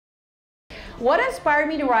what inspired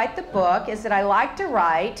me to write the book is that I like to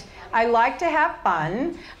write. I like to have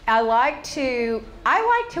fun. I like to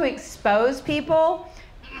expose people.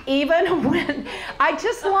 Even when I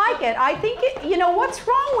just like it. I think you know, what's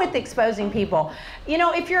wrong with exposing people? You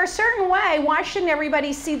know, if you're a certain way, why shouldn't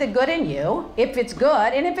everybody see the good in you if it's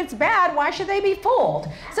good? And if it's bad, why should they be fooled?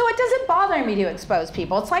 So it doesn't bother me to expose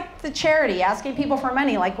people. It's like the charity, asking people for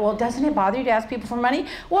money. Like, well, doesn't it bother you to ask people for money?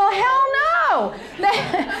 Well, hell no.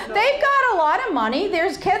 They've got a lot of money.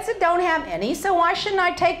 There's kids that don't have any, so why shouldn't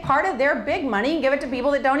I take part of their big money and give it to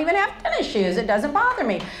people that don't even have tennis shoes? It doesn't bother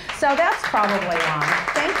me. So that's probably wrong.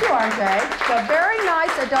 Thank you, RJ. So very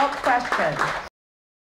nice adult question.